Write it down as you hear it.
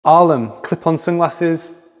Ahlem clip-on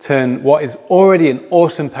sunglasses turn what is already an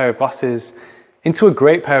awesome pair of glasses into a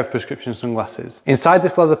great pair of prescription sunglasses. Inside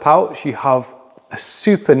this leather pouch, you have a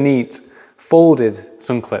super neat folded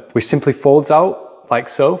sun clip, which simply folds out like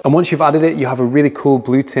so. And once you've added it, you have a really cool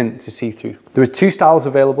blue tint to see through. There are two styles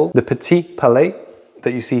available, the Petit Palais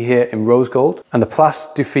that you see here in rose gold and the Place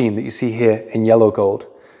Dauphine that you see here in yellow gold.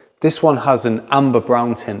 This one has an amber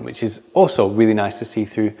brown tint, which is also really nice to see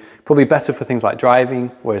through. Probably better for things like driving,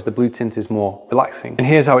 whereas the blue tint is more relaxing. And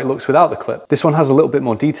here's how it looks without the clip. This one has a little bit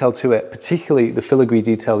more detail to it, particularly the filigree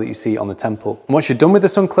detail that you see on the temple. And once you're done with the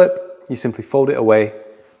sun clip, you simply fold it away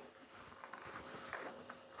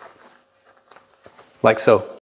like so.